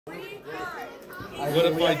What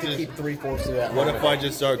if I just keep 3/4 of that? What if I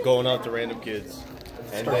just start going out to random kids,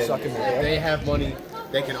 and then if they have money,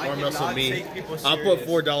 they can arm wrestle me. I'll put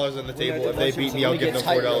 $4 on the table. If they beat me, I'll give them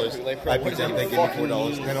 $4. I beat them, they give me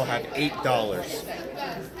 $4. Then I'll have $8.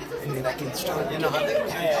 And I can start. I don't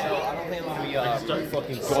think we Start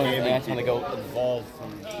fucking going scamming to go involved.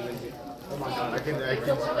 Oh my god, I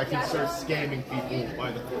can start scamming people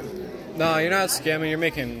by the foot. No, you're not scamming. You're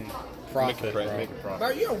making profit, bro. Bro,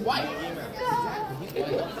 you're white.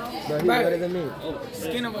 Bro, he's better than me.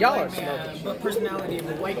 Skin of a white man, but personality of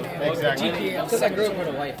a white man. Exactly. Because I grew up with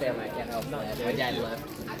a white family, I can't help that. My dad left.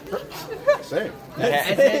 Same.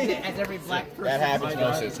 As every black person. That happens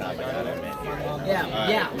most of the time.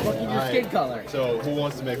 Yeah, look at your skin color. So, who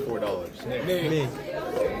wants to make $4? Me.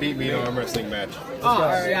 Beat me in an arm wrestling match.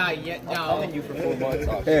 Oh, yeah, no. Calling you for 4 months.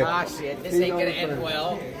 Ah, shit, this ain't gonna end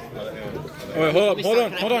well. Wait, hold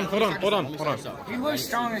on. You look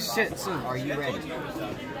strong as shit, too. Are you ready?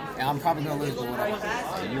 I'm probably gonna lose, but whatever.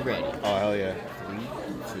 Are you ready? Oh, hell yeah. 3,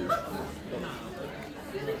 2.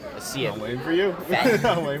 Let's see it. I'm waiting for you.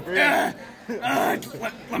 I'm waiting for you.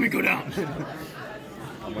 Let me go down.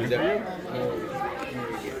 I'm waiting for you.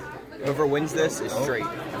 Whoever wins this is straight.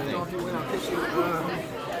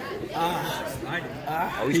 I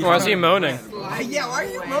want to see moaning. Yeah, why are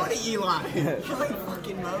you moaning, Eli? You're like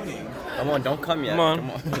fucking moaning. Come on, don't come yet. Come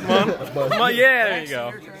on. Yeah, there you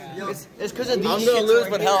go. It's because of these. I'm gonna lose,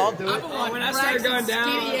 but hell, I'll do it. When I start going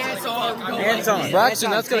down,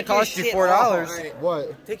 Braxton, that's gonna cost you $4.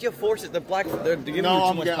 What? Take your force at the black. They're giving No,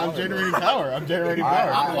 you too much power. I'm generating power. I'm generating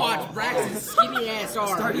power. I'm watching Braxton's skinny ass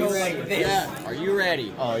arm go like this. Yeah. Are you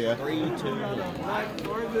ready? Oh, yeah. 3, 2,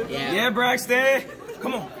 1. yeah, Braxton.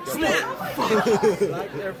 Come on, snap.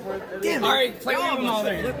 Damn. All right, play me with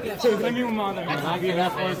mother. Play me with mother.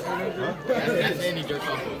 That's Andy jerk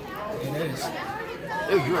off. It is.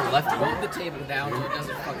 Dude, you are left. Hold the table down so it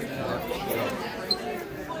doesn't fucking work.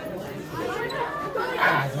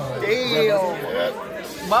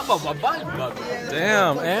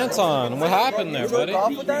 Damn, Anton, what happened there, buddy?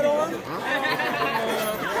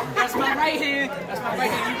 That's my right hand. That's my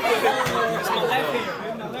right hand. That's my left hand.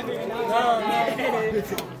 My left hand.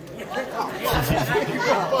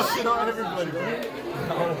 You're busting on everybody, bro.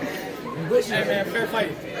 Hey man, fair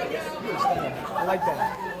fight. I like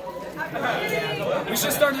that. We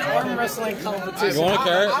should start an arm wrestling competition. You want a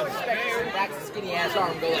carrot? I would expect Braxton's skinny ass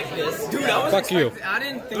arm go like this. Dude, I was Fuck you. I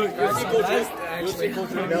didn't think actually.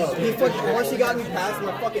 No, he fucking, once he got me past,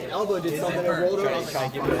 my fucking elbow did something and rolled over. I was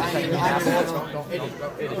like,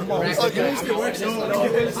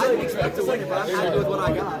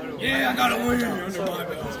 Yeah, I gotta win under my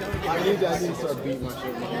belt. I need to start beating my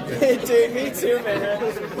shit. Dude, me too, man.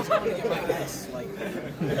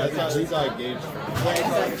 That's how I gauge.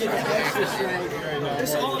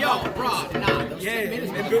 Yo, bro, nah. Yeah,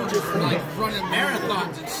 and build your Like running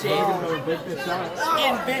marathons and shit.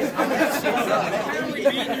 In bed.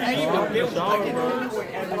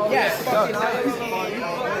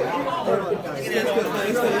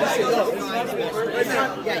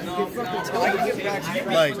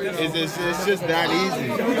 Like, it's just that easy.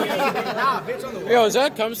 Yo, is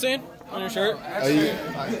that cum stain on your shirt?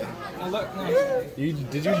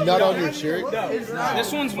 Did you nut on your shirt?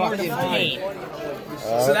 This one's more defined.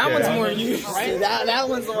 So that one's more used. That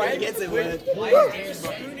one's the one that gets it with.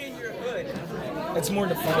 It's more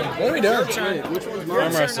defined. What are we doing? Which one's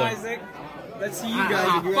Arm wrestling. Isaac. Let's see you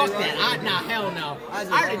guys. Fuck that. Nah, hell no. I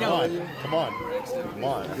already know it. Come on.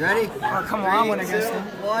 Ready? Oh, come on, I went against him.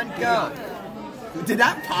 1, go. Did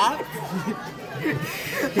that pop?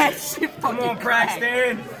 That shit Come fucking on,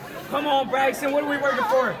 Braxton. Come on, Braxton. What are we working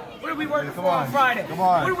for? What are we working for on Friday? Come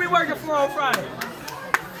on. What are we working for on Friday?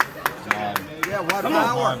 Yeah, what Come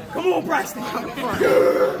on. Come on, Braxton.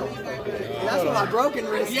 That's what my broken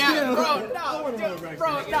wrist. Yeah, bro, no, dude,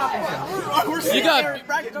 bro, no. You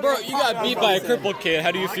got beat by a crippled kid.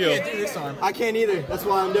 How do you feel? I can't either. That's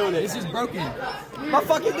why I'm doing it. This is broken. My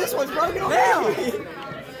fucking, this one's broken now.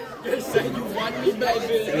 You want me,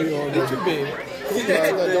 baby?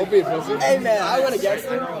 Don't be a pussy. Hey man, I went against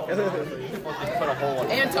him.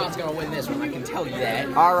 Anton's gonna win this one, I can tell you that.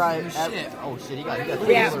 All right. Shit. Oh shit, he got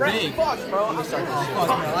Yeah, big. fuck, bro. I'm Start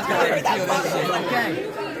this shit. Okay.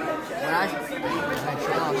 Are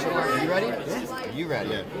you ready? Yeah. Are you ready?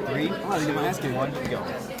 Yeah. 3, 2, 1, go.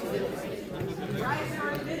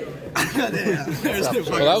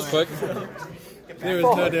 Well, that was quick. There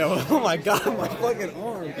was no deal. Oh my god, my fucking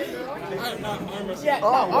arm. Yeah,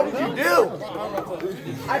 Oh, what did you do?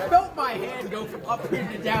 I felt my hand go from up here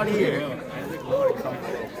to down here.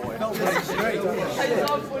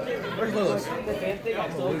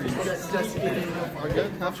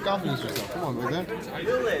 Have confidence in yourself. Come on, man.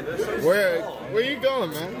 Where are you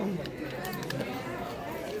going, man?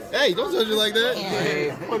 Hey, don't touch it like that.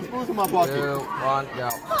 Hey, put spoons in my pocket. 2, 1, go.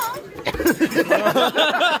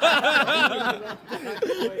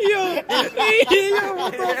 Yo,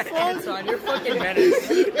 what the fuck? Son, you're fucking menace.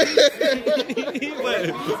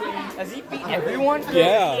 Has he beaten everyone?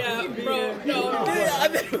 Yeah. Bro, no.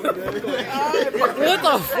 What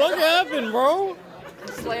the fuck happened, bro?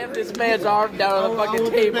 Slam this man's arm down on the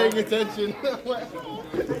fucking table. Paying attention.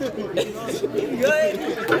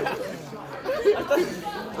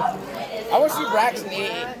 I want to see Braxton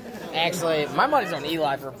eat. Actually, my money's on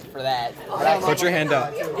Eli for that. Put your hand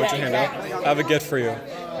out. Put your hand out. I have a gift for you.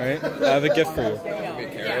 Alright? I have a gift for you.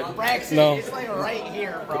 Yeah, Braxton, No. it's like right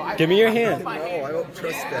here, bro. Give me your hand. No, I don't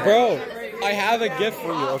trust that. Bro, I have a gift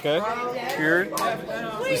for you, okay? Here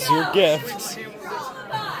is your gift.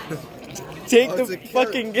 Take the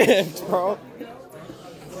fucking gift, bro.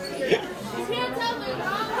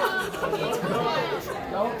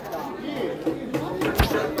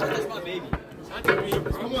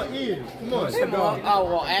 Come on, Ian. Come on. Oh,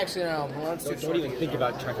 well, actually, no. Malone's too short. Think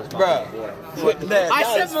about Chuckles. Bro. I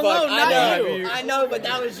said Malone, not you. I know, but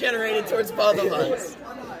that was generated towards both of us.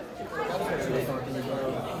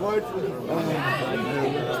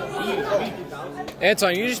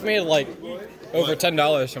 Anton, you just made like over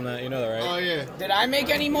 $10 from that. You know that, right? Oh, yeah. Did I make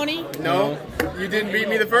any money? No, you didn't beat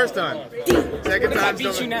me the first time. Second I time,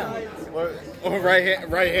 beat you now. Oh,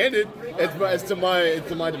 right-handed. It's to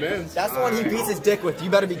my demands. That's the one he beats his dick with. You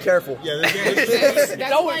better be careful. Yeah, this game.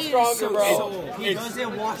 That's why he's stronger, bro. He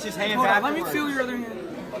doesn't wash his hands Hold on, afterwards. let me feel your other hand.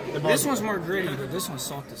 This one's more gritty, but this one's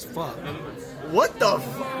soft as fuck. What the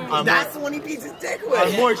fuck? That's the one he beats his dick with.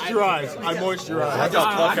 I moisturize. What the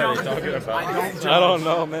fuck are they talking about? I don't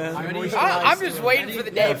know, man. I'm just waiting for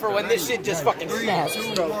the day for when this shit just fucking snaps.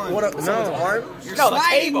 What up? Someone's arm? No, the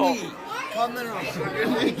table. Come on,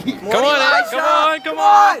 Ed. Come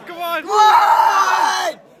on.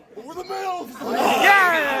 Over the middle!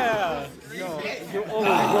 Yeah! Yeah,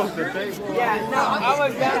 no, I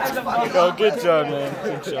was down at the bottom. Oh, good job, man.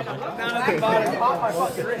 Good job. Down at the bottom.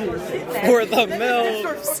 For the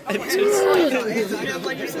mills.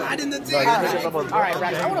 Alright,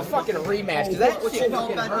 Rax, I want a fucking rematch, because that shit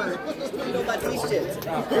fucking hurt. You know about these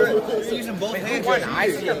shits. You're using both hands. One, I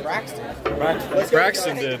see Braxton.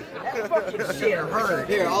 Braxton did. That fucking shit hurt.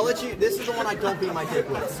 Here, I'll let you. This is the one I don't beat my dick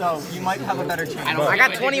with, so you might have a better chance. I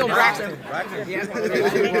got 20 on Braxton.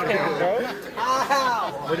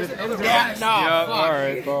 Ow! Yeah, no, Yeah, fuck.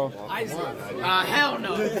 alright, bro. Hell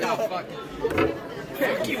no. No, fuck.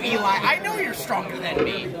 Fuck you, Eli. I know you're stronger than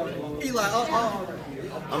me. Eli,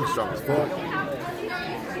 I'm strong as fuck.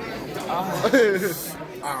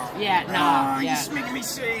 Yeah, no. You're just making me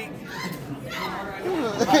sick.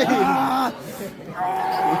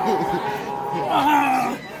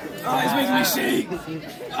 He's making me sick.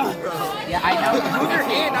 Yeah, I know. Move your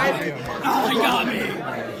hand. Oh, he got me.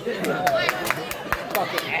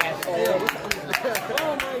 Fucking asshole.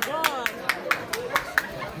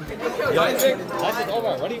 Isaac,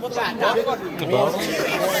 over. Ready? What's that?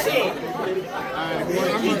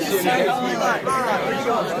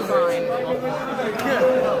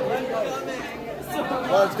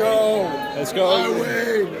 Let's go. Let's go.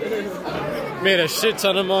 Made a shit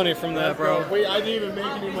ton of money from that, bro. Wait, I didn't even make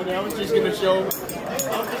any money. I was just gonna show. I was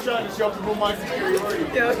just trying to show people my superiority.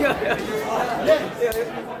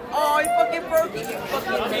 Oh, he fucking broke it. You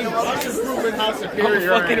fucking I'm just proving how I'm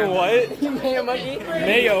superior I fucking am. what? mayo monkey.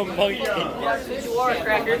 Mayo monkey. Yes, you are,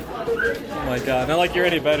 cracker. Oh my god, not like you're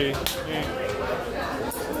any better.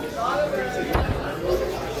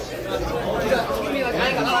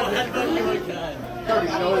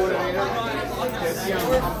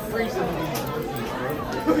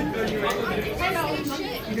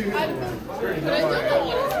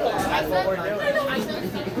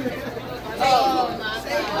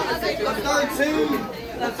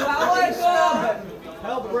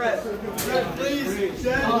 help Brett. Brett, please.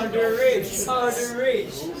 Underreach.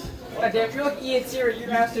 God damn, if you're like Ian Sear, you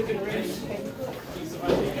have to can reach.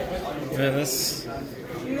 Man, this.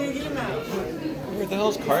 Where the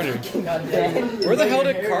hell's Carter? Where the hell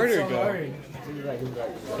did Carter go?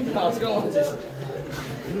 Let's go.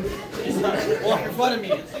 Walk in front of me.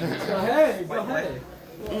 Go ahead.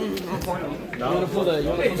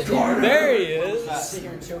 There he is.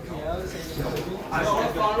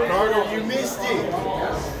 Carter, you missed it.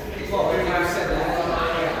 Carter,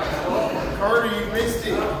 you missed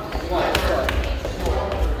it.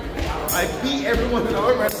 I beat everyone in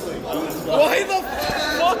arm wrestling. Why the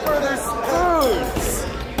fuck are there spoons?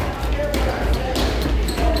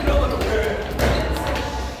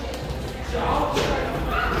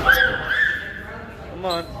 Come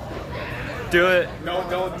on. Do it. No,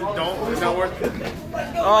 don't. It's not worth it.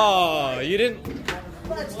 Oh, you didn't.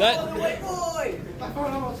 That.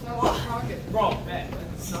 Bro, man.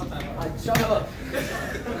 Shut up.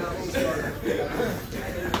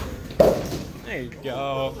 There you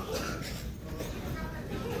go.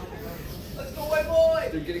 Let's go, white boy!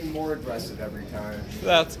 They're getting more aggressive every time.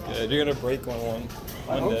 That's good. You're gonna break one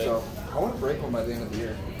I hope day. so. I want to break one by the end of the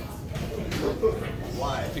year.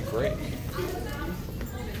 Why? That'd be great.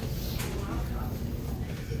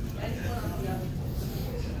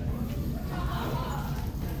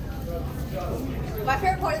 My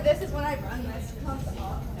favorite part of this is when I run this. It comes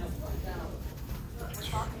off. We're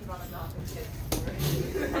talking about adopting kids.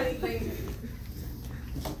 Anything.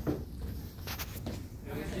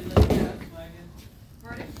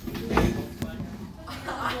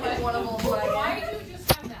 I want them all. Why did you just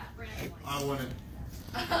have that randomly? I want it.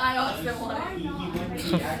 I also want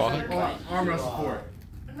it. Fuck. Arm wrestle for it.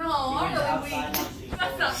 No, I'm really weak.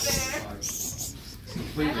 That's not fair.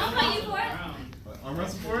 I'll fight you for it. Arm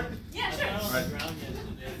wrestle for it? Yeah, sure. Alright.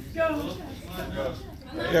 Go.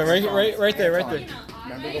 Yeah, right there. You know,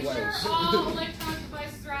 I make sure all electronic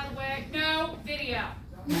devices are out of the way. No video.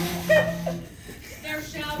 There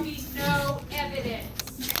shall be no evidence.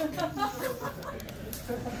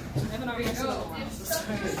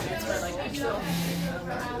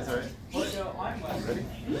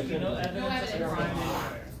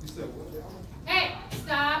 Hey,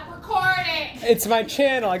 stop recording. It's my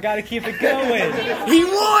channel. I gotta keep it going. He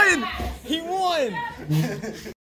won. He won.